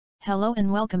Hello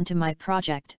and welcome to my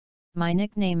project. My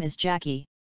nickname is Jackie.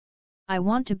 I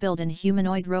want to build an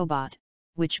humanoid robot,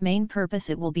 which main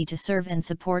purpose it will be to serve and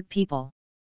support people.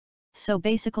 So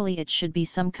basically it should be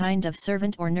some kind of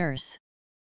servant or nurse.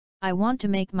 I want to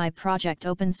make my project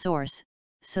open source,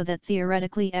 so that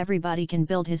theoretically everybody can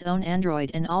build his own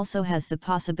android and also has the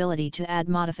possibility to add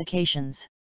modifications.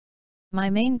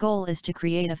 My main goal is to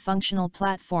create a functional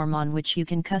platform on which you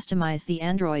can customize the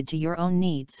android to your own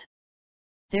needs.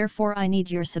 Therefore I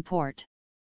need your support.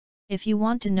 If you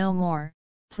want to know more,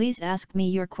 please ask me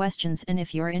your questions, and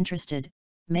if you're interested,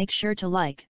 make sure to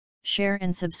like, share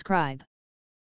and subscribe.